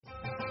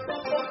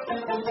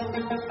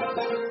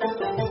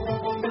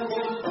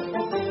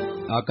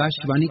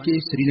आकाशवाणी के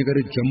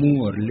श्रीनगर,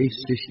 जम्मू और लेह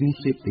स्टेशनों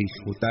से पेश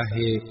होता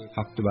है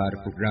हफ्तेवार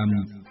प्रोग्राम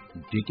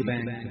जेके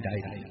बैंक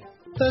डायरी।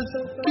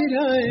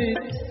 तज़किराए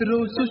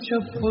रोज़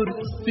शफ़ुर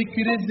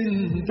फ़िक्र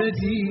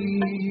ज़िंदगी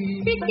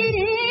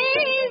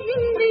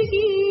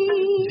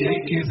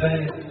जेके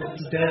बैंक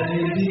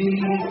डायरी,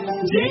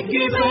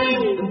 जेके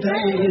बैंक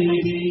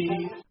डायरी।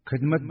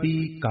 खिदमत भी,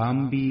 काम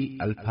भी,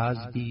 अल्फाज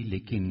भी,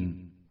 लेकिन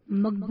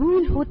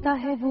मकबूल होता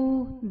है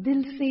वो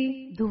दिल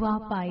से दुआ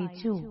पाए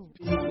जो।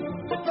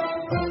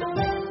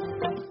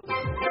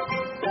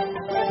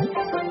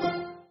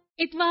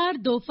 इतवार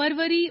 2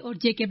 फरवरी और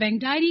जेके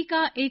बैंक डायरी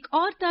का एक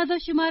और ताज़ा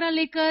शुमारा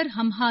लेकर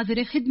हम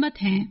हाजिर खिदमत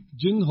हैं।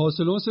 जिन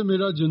हौसलों से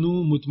मेरा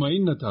जुनू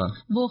मुतमईन न था,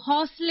 वो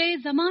हौसले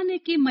जमाने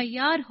के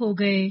मय्यार हो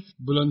गए।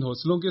 बुलंद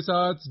हौसलों के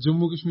साथ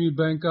जम्मू कश्मीर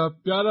बैंक का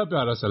प्यारा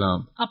प्यारा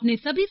सलाम अपने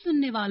सभी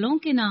सुनने वालों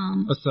के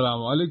नाम। अस्सलाम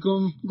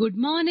वालेकुम, गुड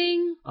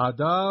मॉर्निंग,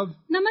 आदाब,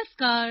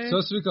 नमस्कार,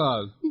 सत श्री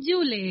अकाल,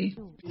 जूले।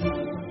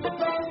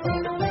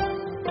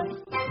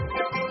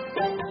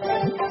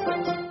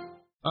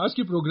 आज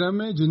के प्रोग्राम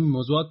में जिन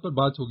मौज़ूआत पर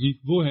बात होगी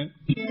वो हैं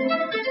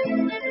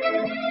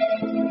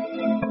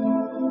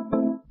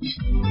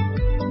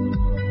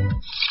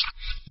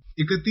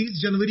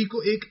 31 जनवरी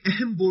को एक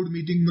अहम बोर्ड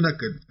मीटिंग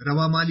मुनक्कद,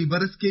 रवा माली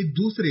बरस के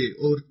दूसरे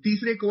और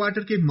तीसरे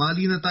क्वार्टर के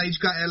माली नताइज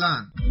का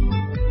ऐलान।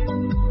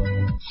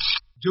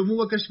 जम्मू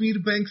व कश्मीर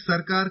बैंक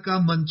सरकार का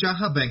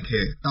मनचाहा बैंक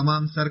है,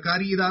 तमाम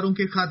सरकारी इदारों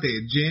के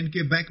खाते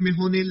J&K बैंक में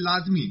होने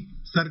लाजमी।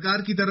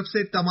 सरकार की तरफ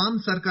से तमाम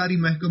सरकारी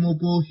महकमों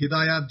को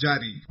हिदायत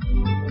जारी।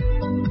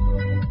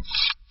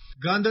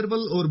 गांदरबल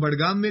और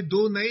बडगाम में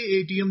 2 नए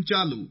ATM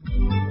चालू।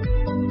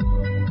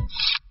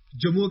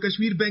 जम्मू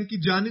कश्मीर बैंक की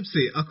जानिब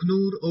से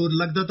अखनूर और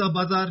लगदता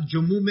बाजार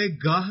जम्मू में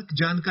गाहक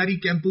जानकारी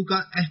कैंपों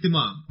का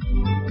एहतमाम।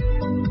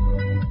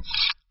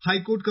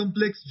 हाईकोर्ट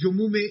कॉम्प्लेक्स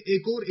जम्मू में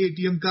एक और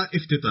ATM का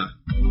इफ्तिताह।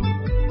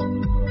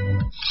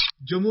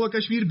 जम्मू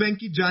कश्मीर बैंक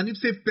की जानिब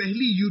से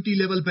पहली UT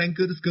लेवल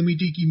बैंकर्स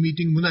कमेटी की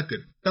मीटिंग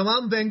मुनक्कद।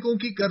 तमाम बैंकों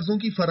की कर्जों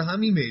की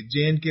फराहमी में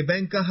J&K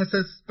बैंक का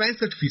हसस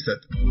 65%।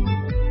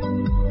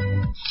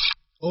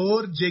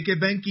 और जेके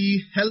बैंक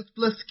की हेल्थ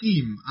प्लस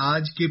स्कीम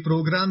आज के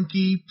प्रोग्राम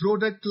की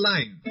प्रोडक्ट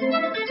लाइन।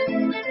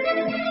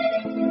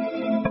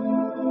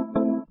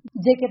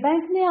 जेके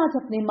बैंक ने आज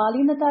अपने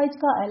माली नताइज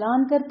का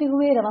ऐलान करते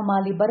हुए रवा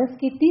माली बरस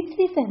की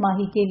तीसरी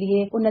सहमाही के लिए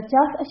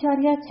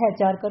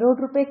 49.64 करोड़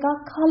रुपए का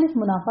खालिस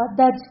मुनाफा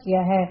दर्ज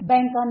किया है।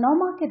 बैंक का 9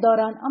 माह के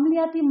दौरान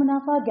अमलियाती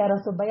मुनाफा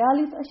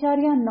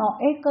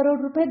 1142.91 करोड़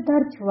रुपए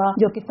दर्ज हुआ,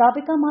 जो कि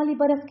साबिका माली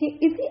बरस के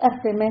इसी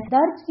अरसे में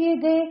दर्ज किए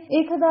गए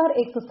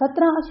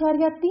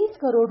 1117.30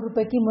 करोड़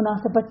रुपए की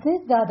मुनासिबत से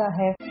ज्यादा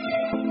है।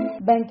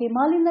 बैंक के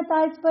माली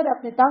नताइज पर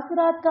अपने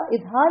तासुरात का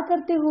इजहार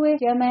करते हुए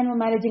चेयरमैन व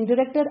मैनेजिंग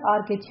डायरेक्टर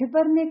R.K.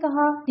 छिब्बर ने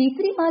कहा,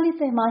 तीसरी माली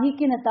सहमाही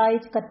के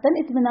नताइज कत्तन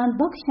इत्मीनान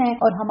बख्श हैं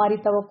और हमारी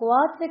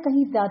तवक्कुआत से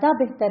कहीं ज्यादा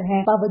बेहतर हैं।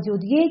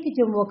 बावजूद ये कि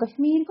जम्मू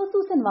कश्मीर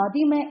खुसूसन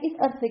वादी में इस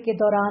अरसे के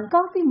दौरान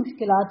काफी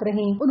मुश्किलात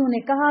रहीं।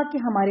 उन्होंने कहा कि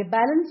हमारे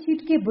बैलेंस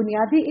शीट के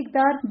बुनियादी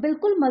इक़दार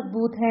बिल्कुल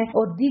मजबूत हैं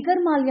और दीगर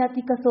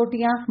मालियाती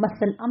कसौटियाँ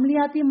मसलन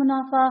अमलियाती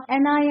मुनाफा,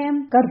 NIM,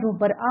 कर्जों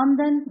पर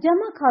आमदन,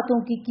 जमा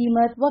खातों की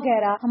कीमत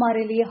वगैरह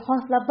हमारे लिए हौसला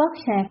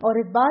हैं और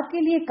इस बात के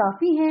लिए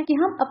काफी हैं कि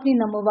हम अपनी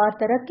नमोवार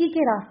तरक्की के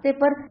रास्ते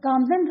पर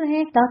गामजन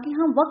रहें ताकि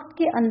हम वक्त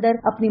के अंदर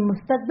अपनी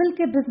मुस्तकबिल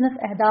के बिजनेस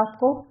अहदाफ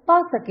को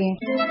पा सकें।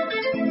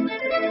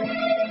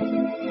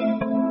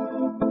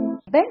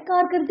 बैंक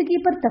कारकर्दगी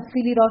पर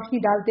तफसीली रोशनी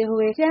डालते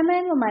हुए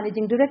चेयरमैन व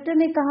मैनेजिंग डायरेक्टर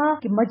ने कहा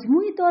कि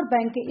मजमूई तौर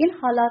बैंक के इन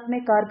हालात में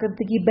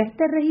कारकर्दगी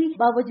बेहतर रही,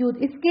 बावजूद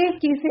इसके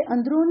कि इसे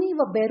अंदरूनी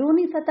व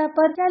बैरूनी सतह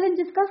पर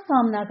चैलेंजेस का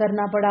सामना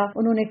करना पड़ा।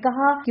 उन्होंने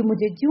कहा कि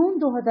मुझे जून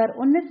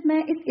 2019 में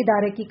इस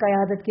इदारे की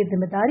क़यादत की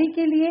जिम्मेदारी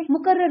के लिए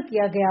मुकर्रर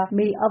किया गया।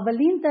 मेरी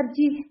अव्वलीन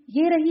तरजीह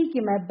ये रही कि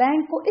मैं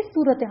बैंक को इस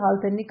सूरत हाल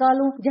से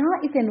निकालूं जहां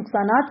इसे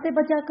नुकसानात से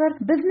बचाकर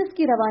बिजनेस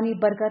की रवानी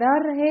बरकरार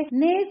रहे।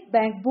 नेज़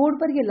बैंक बोर्ड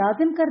पर ये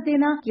लाजिम कर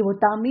देना कि वो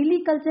तामीली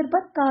कल्चर पर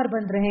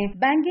कारबंद रहे।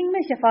 बैंकिंग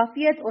में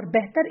शफाफियत और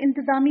बेहतर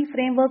इंतजामी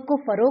फ्रेमवर्क को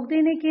फरोग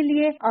देने के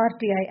लिए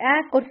RTI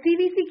एक्ट और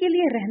CVC के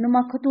लिए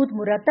रहनुमा खतूत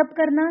मुरतब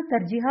करना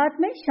तरजीहात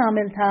में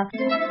शामिल था।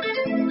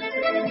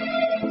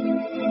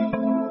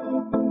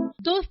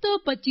 दोस्तों,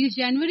 25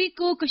 जनवरी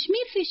को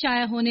कश्मीर से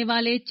शाया होने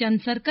वाले चंद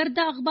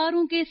सरकर्दा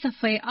अखबारों के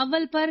सफ़े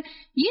अव्वल पर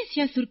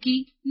ये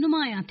सुर्खी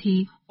नुमाया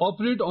थी।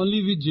 Operate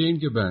only with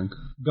J&K bank,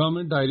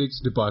 government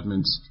direct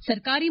departments.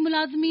 सरकारी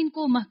मुलाजमीन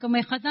को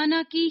महकमे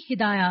खजाना की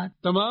हिदायत।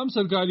 तमाम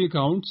सरकारी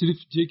अकाउंट सिर्फ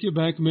JK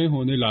बैंक में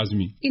होने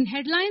लाजमी। इन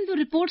हेडलाइंस और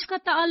रिपोर्ट्स का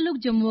ताल्लुक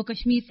जम्मू और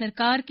कश्मीर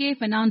सरकार के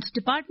फाइनेंस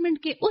डिपार्टमेंट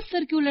के उस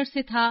सर्कुलर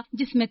से था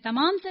जिसमें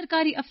तमाम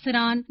सरकारी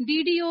अफसरान,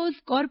 DDOs,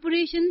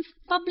 corporations,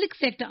 public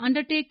sector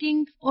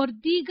undertaking और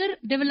दीगर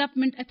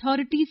डेवलपमेंट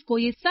अथॉरिटीज को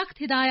ये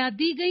सख्त हिदायत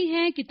दी गई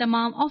है कि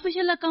तमाम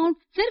ऑफिशियल अकाउंट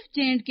सिर्फ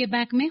J&K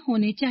बैंक में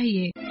होने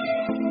चाहिए।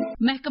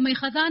 محکمہ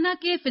خزانہ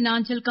کے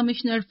financial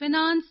commissioner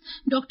finance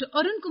doctor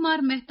Arun Kumar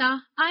Mehta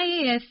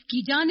IAS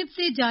کی جانب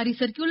سے جاری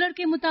سرکولر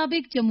کے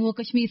مطابق جموں و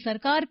کشمیر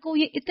سرکار کو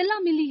یہ اطلاع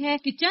ملی ہے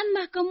کہ چند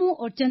محکموں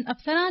اور چند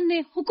افسران نے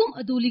حکم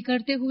عدولی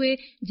کرتے ہوئے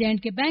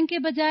J&K بینک کے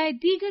بجائے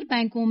دیگر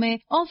بینکوں میں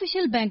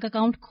آفیشیل بینک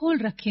اکاؤنٹ کھول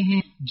رکھے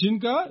ہیں، جن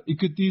کا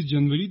 31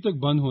 جنوری تک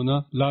بند ہونا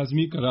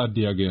لازمی قرار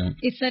دیا گیا ہے۔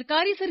 اس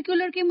سرکاری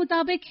سرکولر کے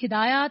مطابق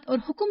ہدایات اور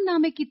حکم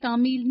نامے کی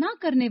تعمیل نہ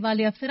کرنے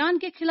والے افسران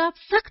کے خلاف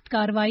سخت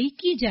کارروائی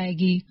کی جائے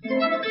گی۔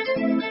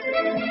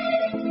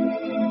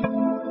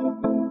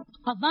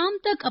 عوام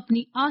تک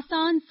اپنی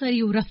آسان،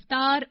 سریع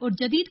رفتار اور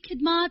جدید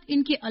خدمات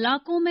ان کے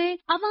علاقوں میں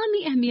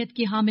عوامی اہمیت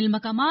کے حامل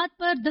مقامات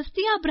پر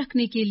دستیاب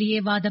رکھنے کے لیے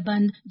وعدہ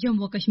بند جموں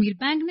و کشمیر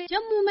بینک نے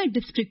جموں میں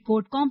ڈسٹرکٹ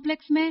کورٹ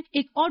کمپلیکس میں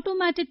ایک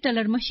آٹومیٹک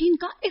ٹیلر مشین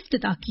کا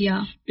افتتاح کیا۔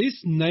 اس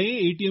نئے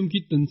ATM کی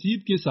تنصیب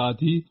کے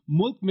ساتھ ہی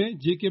ملک میں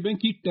JK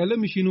بینک کی ٹیلر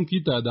مشینوں کی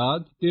تعداد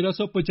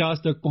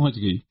 1350 تک پہنچ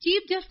گئی۔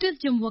 چیف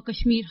جسٹس جموں و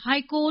Kashmir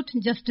high court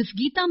justice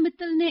Geeta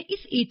Mittal نے اس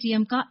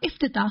ATM کا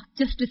افتتاح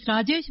justice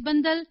Rajesh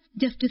Bindal,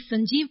 justice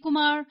Sanjeev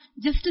Kumar,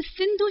 justice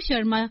Sindhu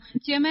Sharma,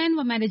 chairman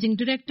و managing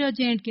director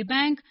J&K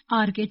bank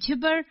RK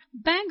Chhibber,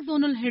 bank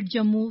zonal head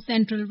Jammu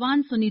central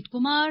 1 Sunit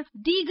Kumar,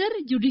 دیگر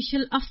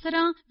جوڈیشل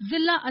افسراں،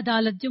 ضلع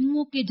عدالت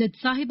جموں کے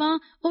جج صاحباں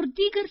اور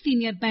دیگر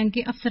سینئر بینک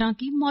کے افسراں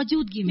کی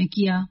موجودگی میں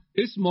کیا۔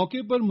 اس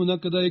موقع پر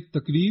منعقدہ ایک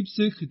تقریب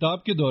سے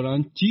خطاب کے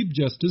دوران چیف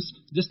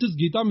جسٹس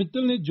گیتا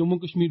متل نے جموں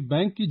کشمیر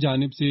بینک کی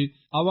جانب سے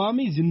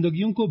عوامی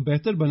زندگیوں کو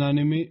بہتر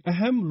بنانے میں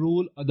اہم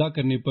رول ادا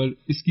کرنے پر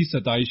اس کی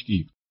ستائش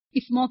کی۔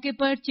 اس موقع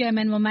پر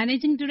چیئرمین و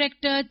managing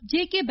director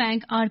JK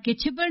bank RK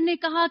چھبر نے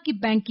کہا کہ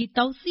بینک کی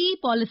توسیع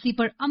پالیسی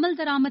پر عمل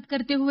درآمد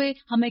کرتے ہوئے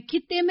ہمیں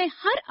خطے میں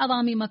ہر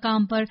عوامی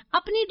مقام پر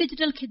اپنی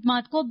ڈیجیٹل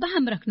خدمات کو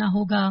بہم رکھنا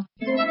ہوگا۔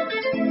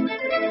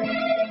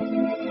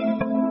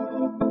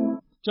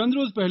 چند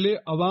روز پہلے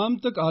عوام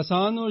تک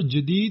آسان اور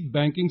جدید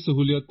بینکنگ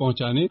سہولیات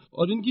پہنچانے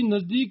اور ان کی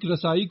نزدیک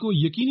رسائی کو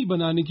یقینی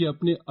بنانے کے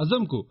اپنے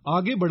عزم کو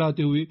آگے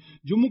بڑھاتے ہوئے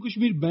جموں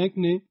کشمیر بینک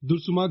نے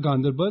درسما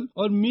گاندربل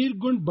اور میر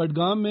گنڈ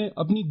بڈگام میں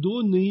اپنی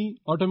 2 نئی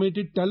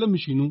آٹومیٹڈ ٹیلر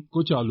مشینوں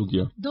کو چالو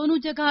کیا۔ دونوں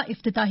جگہ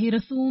افتتاحی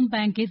رسوم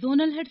بینک کے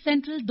زونل ہیڈ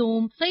سینٹرل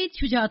دوم سعید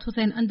شجاعت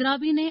حسین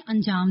اندرابی نے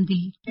انجام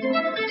دی۔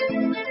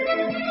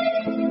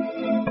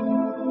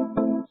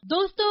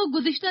 دوستو،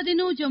 گزشتہ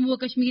دنوں جموں و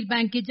کشمیر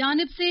بینک کی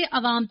جانب سے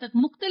عوام تک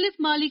مختلف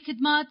مالی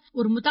خدمات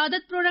اور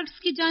متعدد پروڈکٹس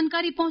کی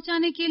جانکاری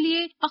پہنچانے کے لیے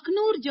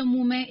اخنور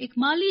جموں میں ایک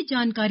مالی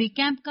جانکاری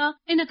کیمپ کا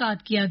انعقاد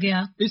کیا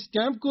گیا۔ اس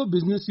کیمپ کو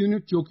بزنس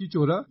یونٹ چوکی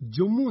چورا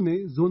جموں نے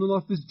زونل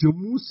آفس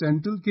جموں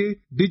سینٹرل کے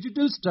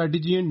digital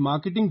strategy and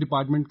marketing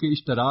department کے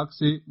اشتراک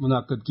سے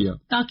منعقد کیا،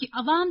 تاکہ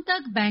عوام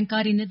تک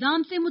بینکاری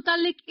نظام سے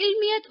متعلق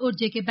علمیت اور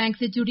JK بینک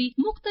سے جڑی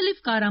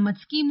مختلف کارآمد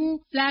اسکیموں،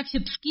 فلیگ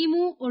شپ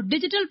اسکیموں اور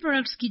ڈیجیٹل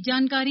پروڈکٹس کی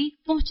جانکاری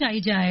پہنچائی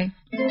جائے۔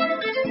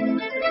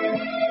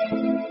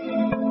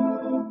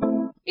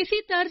 اسی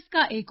طرز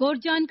کا ایک اور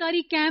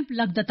جانکاری کیمپ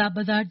لگدتا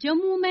بازار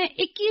جموں میں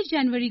 21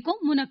 جنوری کو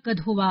منعقد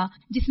ہوا،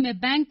 جس میں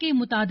بینک کے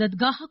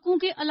متعدد گاہکوں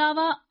کے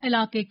علاوہ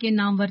علاقے کے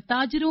نامور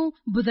تاجروں،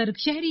 بزرگ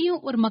شہریوں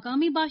اور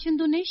مقامی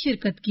باشندوں نے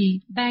شرکت کی۔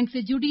 بینک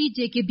سے جڑی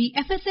JKB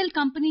FSL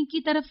کمپنی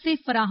کی طرف سے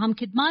فراہم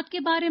خدمات کے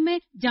بارے میں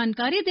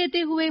جانکاری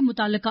دیتے ہوئے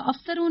متعلقہ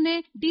افسروں نے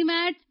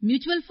ڈیمیٹ،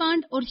 میوچل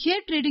فنڈ اور شیئر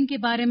ٹریڈنگ کے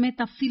بارے میں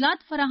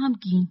تفصیلات فراہم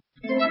کی۔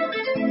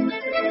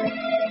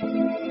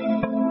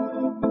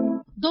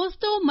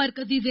 دوستو،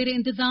 مرکزی زیر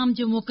انتظام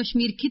جموں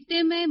کشمیر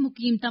خطے میں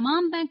مقیم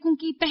تمام بینکوں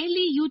کی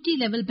پہلی UT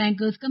level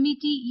bankers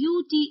committee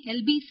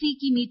UTLBC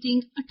کی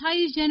میٹنگ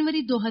 28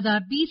 جنوری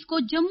 2020 کو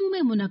جموں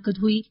میں منعقد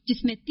ہوئی،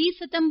 جس میں 30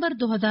 ستمبر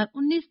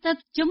 2019 تک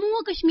جموں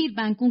و کشمیر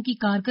بینکوں کی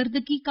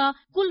کارکردگی کا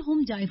کل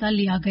جائزہ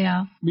لیا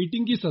گیا۔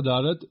 میٹنگ کی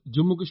صدارت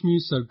جموں کشمیر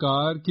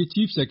سرکار کے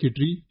چیف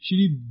سیکرٹری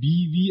شری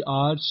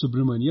BVR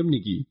سبرمنیم نے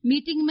کی۔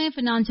 میٹنگ میں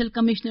financial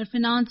commissioner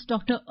finance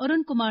doctor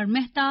Arun Kumar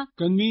Mehta,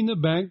 convener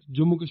bank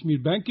Jammu Kashmir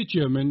bank کے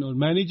چیئرمین اور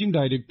managing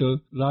director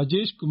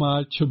Rajesh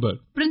Kumar چھبر،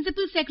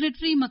 principal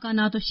secretary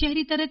مکانات و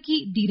شہری ترقی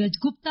Dheeraj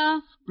Gupta,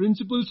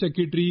 principal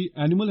secretary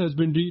animal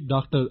husbandry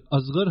doctor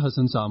Asghar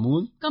حسن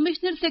سامون،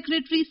 کمشنر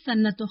سیکرٹری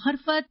صنعت و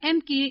حرفت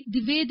MK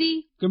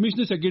دویدی،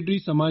 کمشنر سیکرٹری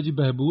سماجی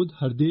بہبود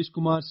ہردیش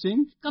کمار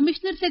سنگھ،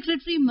 کمشنر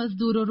سیکرٹری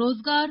مزدور و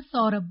روزگار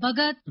سوربھ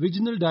بھگت،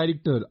 regional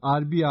director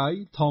RBI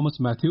Thomas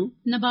Matthew,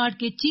 NABARD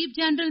کے چیف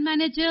جنرل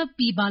مینیجر P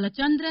بالا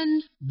چندرن،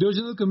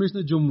 ڈویژنل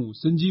کمشنر جموں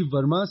سنجیو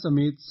ورما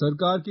سمیت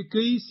سرکار کے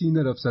کئی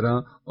سینئر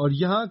افسران اور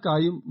یہاں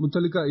قائم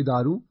متعلقہ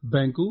اداروں،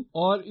 بینکوں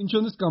اور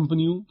انشورنس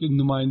کمپنیوں کے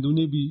نمائندوں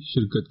نے بھی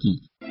شرکت کی۔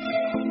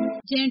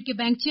 J&K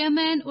بینک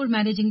چیئرمین اور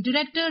مینیجنگ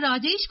ڈائریکٹر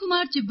راجیش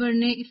کمار چبر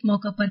نے اس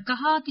موقع پر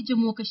کہا کہ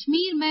جموں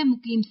کشمیر میں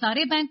مقیم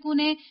سارے بینکوں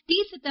نے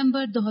 30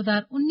 ستمبر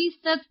 2019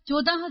 تک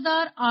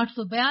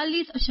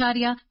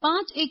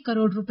 14,842.51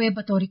 کروڑ روپے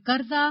بطور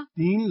قرضہ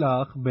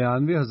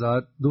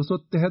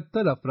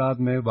 3,92,273 افراد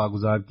میں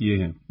واگزار کیے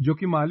ہیں، جو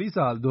کہ مالی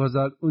سال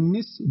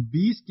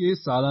 2019-20 کے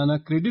سالانہ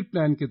کریڈٹ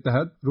پلان کے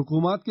تحت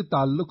رقومات کے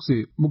تعلق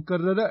سے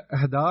مقررہ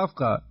اہداف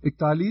کا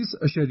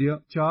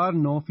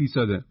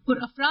 41.49% ہے، اور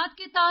افراد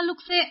کے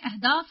تعلق سے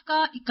अहदाफ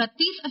का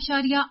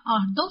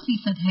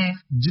 31.82% है,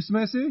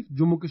 जिसमें से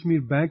जम्मू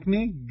कश्मीर बैंक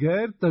ने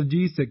गैर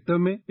तरजीह सेक्टर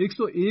में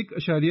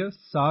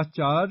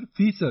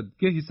 101.74%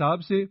 के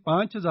हिसाब से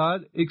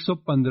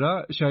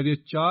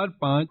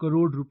 5,115.45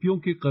 करोड़ रुपयों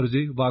के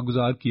कर्जे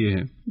वागुजार किए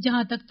हैं।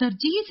 जहां तक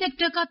तरजीही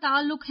सेक्टर का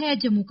ताल्लुक है,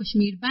 जम्मू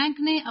कश्मीर बैंक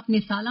ने अपने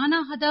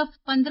सालाना हदफ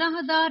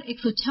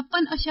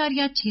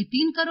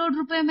 15,156.63 करोड़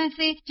रुपए में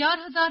से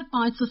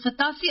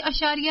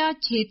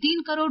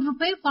 4,587.63 करोड़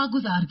रुपए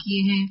वागुजार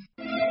किए हैं।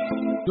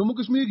 जम्मू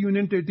कश्मीर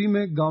यूनियन टेरिटरी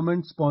में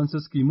गवर्नमेंट स्पॉन्सर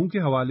स्कीमों के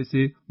हवाले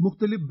से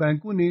मुख्तलिफ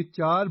बैंकों ने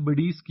 4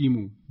 बड़ी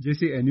स्कीमों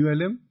जैसे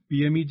NULM,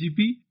 PMEGP,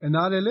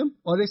 NRLM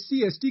और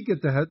SC/ST के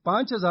तहत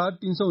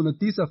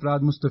 5,329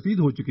 अफराद मुस्तफीद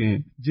हो चुके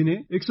हैं,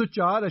 जिन्हें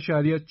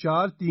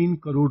 104.43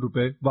 करोड़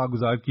रुपए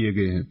वागुजार किए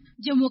गए हैं।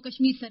 जम्मू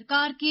कश्मीर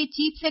सरकार के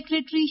chief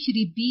secretary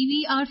Shri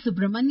BVR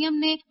Subrahmanyam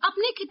ने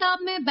अपने खिताब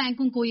में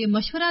बैंकों को ये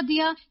मशवरा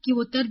दिया कि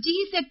वो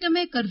तरजीही सेक्टर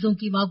में कर्जों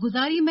की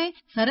वागुजारी में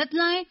सरत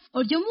लाएं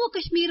और जम्मू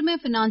कश्मीर में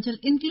फाइनेंशियल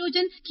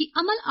इंक्लूजन की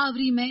अमल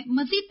आवरी में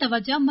मजीद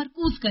तवज्जो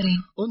मरकूज करें।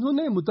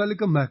 उन्होंने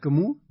मुतल्लिका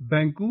महकमों,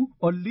 बैंकों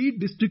और लीड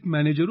डिस्ट्रिक्ट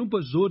मैनेजरों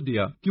पर जोर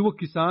दिया कि वो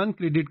किसान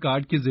क्रेडिट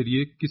कार्ड के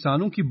जरिए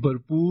किसानों की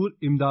भरपूर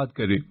इमदाद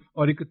करें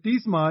और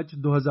 31 मार्च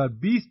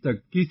 2020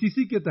 तक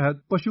KCC के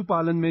तहत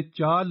पशुपालन में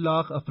 4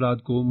 लाख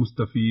अफराद को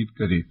मुस्तफीद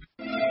करे।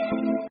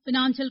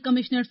 Financial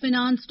commissioner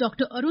finance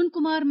doctor Arun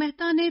Kumar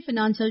Mehta ने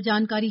फाइनेंशियल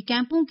जानकारी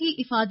कैंपों की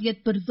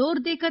इफादियत पर जोर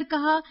देकर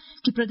कहा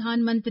कि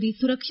प्रधानमंत्री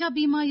सुरक्षा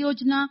बीमा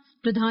योजना,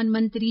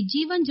 प्रधानमंत्री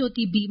जीवन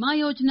ज्योति बीमा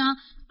योजना,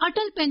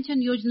 अटल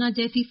पेंशन योजना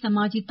जैसी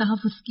समाजी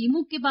तहफ़्फ़ुज़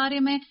स्कीमों के बारे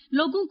में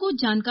लोगों को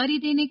जानकारी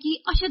देने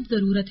की अशद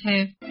जरूरत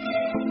है।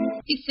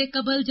 इससे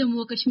कबल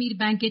जम्मू कश्मीर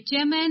बैंक के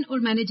चेयरमैन और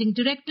मैनेजिंग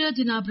डायरेक्टर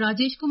जनाब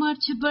राजेश कुमार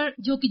छिब्बर,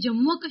 जो कि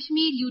Jammu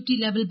Kashmir UT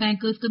level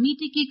bankers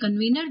committee की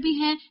कन्वीनर भी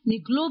हैं, ने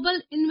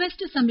ग्लोबल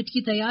इन्वेस्टर समिट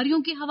की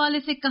तैयारियों के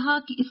हवाले से कहा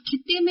कि इस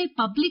खित्ते में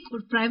पब्लिक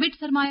और प्राइवेट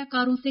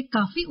सरमायाकारों से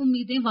काफी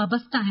उम्मीदें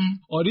वाबस्ता हैं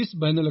और इस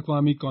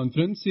बैनुल-अक़वामी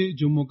कॉन्फ्रेंस से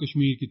जम्मू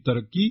कश्मीर की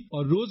तरक्की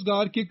और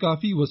रोजगार के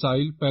काफी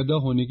वसाइल पैदा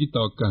होने की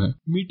तवक्को है।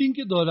 मीटिंग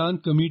के दौरान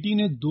कमेटी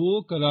ने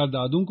 2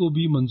 करारदादों को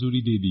भी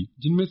मंजूरी दे दी,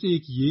 जिनमें से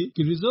एक ये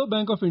कि रिजर्व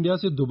बैंक ऑफ इंडिया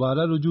से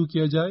दोबारा रुजू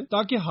किया जाए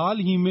ताकि हाल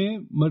ही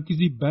में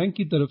मरकजी बैंक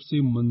की तरफ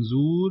से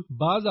मंजूर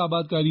बाज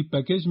आबादकारी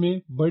पैकेज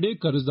में बड़े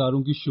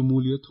कर्जदारों की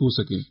शमूलियत हो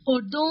सके,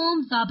 और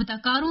दोम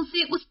ज़ाब्ताकारों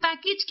से उस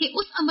पैकेज के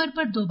उस अमर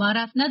पर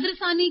दोबारा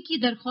नजरसानी की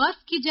दरख्वास्त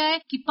की जाए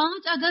कि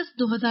 5 अगस्त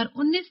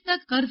 2019 तक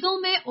कर्जों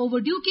में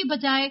ओवरड्यू की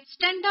बजाय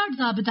स्टैंडर्ड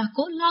ज़ाब्ता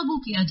को लागू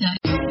किया जाए।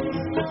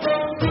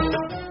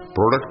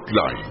 Product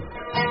line.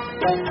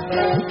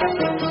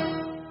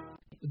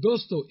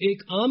 दोस्तों,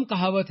 एक आम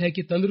कहावत है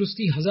कि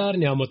तंदुरुस्ती 1000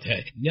 नियामत है।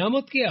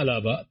 नियामत के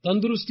अलावा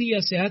तंदुरुस्ती या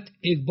सेहत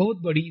एक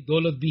बहुत बड़ी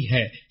दौलत भी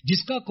है,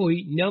 जिसका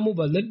कोई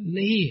न्यामोबदल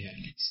नहीं है।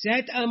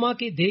 सेहत आमा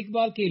के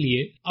देखभाल के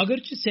लिए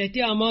अगरचे सेहत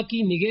आमा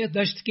की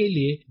निगहदश्त के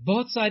लिए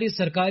बहुत सारे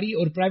सरकारी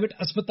और प्राइवेट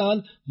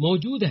अस्पताल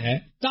मौजूद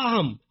है,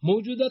 ताहम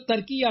मौजूदा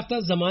तरक्की याफ्ता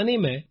जमाने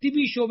में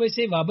तिबी शोबे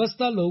से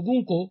वाबस्ता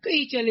लोगों को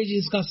कई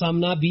चैलेंजेस का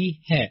सामना भी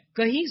है।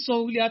 कहीं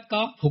सहूलियात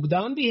का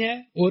फुकदान भी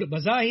है और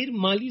बज़ाहिर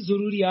माली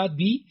जरूरियात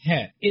भी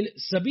है। इन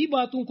सभी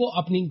बातों को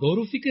अपनी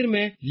गौर फिक्र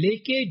में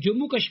लेके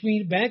जम्मू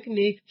कश्मीर बैंक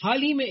ने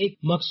हाल ही में एक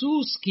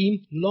मखसूस स्कीम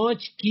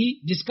लॉन्च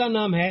की, जिसका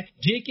नाम है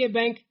JK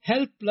bank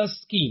health plus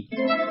scheme.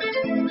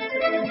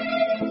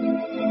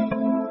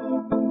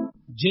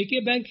 JK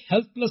bank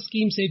health plus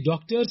scheme से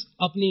डॉक्टर्स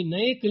अपने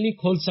नए क्लिनिक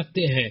खोल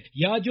सकते हैं,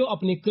 या जो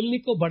अपने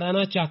क्लिनिक को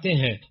बढ़ाना चाहते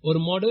हैं और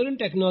मॉडर्न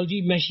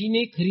टेक्नोलॉजी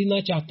मशीनें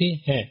खरीदना चाहते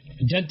हैं,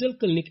 dental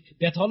clinic,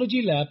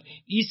 pathology lab,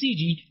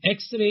 ECG,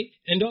 x ray,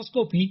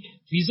 endoscopy,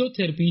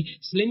 physiotherapy,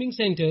 slimming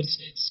centres,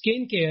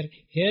 skin care,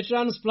 hair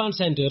transplant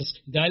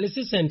centres,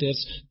 dialysis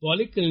centres,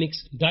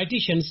 polyclinics,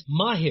 dietitians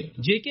माहिर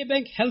JK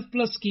bank health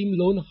plus scheme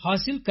loan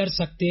हासिल कर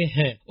सकते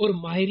हैं और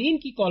माहिरीन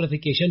की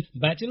क्वालिफिकेशन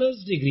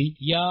बैचलर्स डिग्री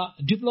या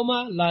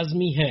डिप्लोमा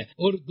लाजमी है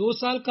और 2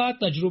 साल का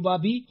तजुर्बा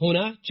भी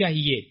होना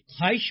चाहिए।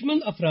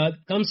 ख्वाहिशमंद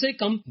अफराद कम से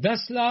कम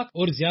 10 लाख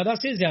और ज्यादा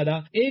से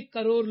ज्यादा 1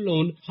 करोड़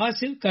लोन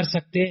हासिल कर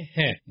सकते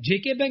हैं।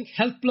 JK bank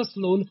health plus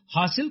lone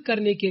हासिल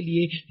करने के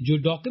लिए जो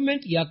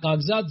डॉक्यूमेंट या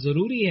कागजात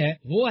जरूरी है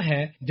वो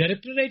है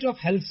डायरेक्टरेट ऑफ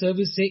हेल्थ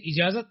सर्विस से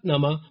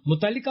इजाजतनामा,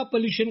 मुतालिका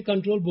पोल्यूशन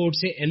कंट्रोल बोर्ड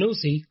से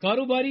NOC,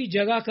 कारोबारी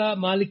जगह का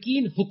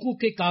मालिकीन हुकूक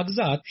के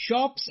कागजात,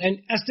 शॉप्स एंड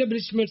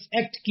एस्टेब्लिशमेंट्स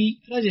एक्ट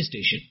की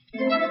रजिस्ट्रेशन।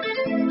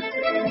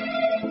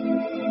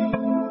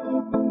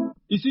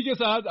 इसी के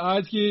साथ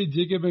आज के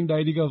JK बैंक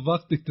डायरी का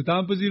वक्त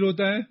इख्तिताम पजीर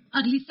होता है।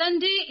 अगली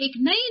संडे एक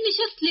नई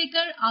निशस्त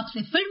लेकर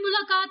आपसे फिर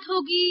मुलाकात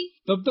होगी।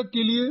 तब तक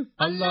के लिए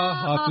अल्लाह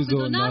हाफिज़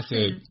व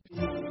नासिर।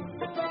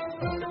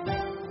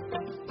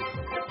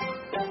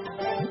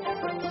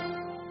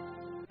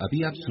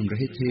 अभी आप सुन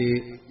रहे थे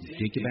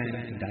JK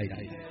बैंक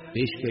डायरी,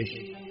 पेशकश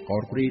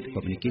corporate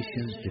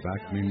communications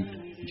department,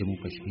 Jammu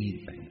Kashmir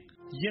bank.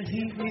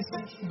 यही इस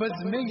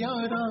बज़्म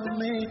यारा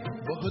में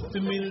बहुत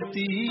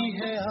मिलती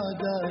है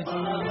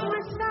आगाही,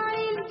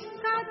 मसाइल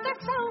का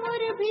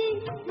तस्वुर भी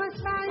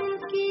मसाइल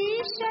की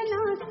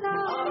शनाख्त।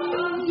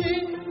 ये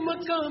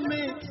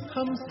मकामे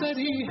हम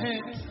सरी है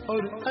और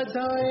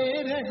अदाए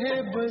रहे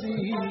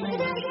बरी,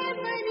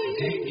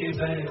 JK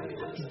Bank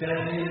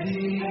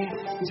Diary,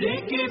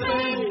 JK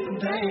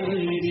Bank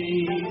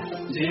Diary,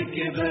 JK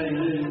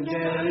Bank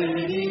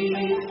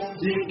Diary,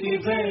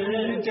 JK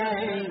Bank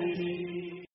Diary.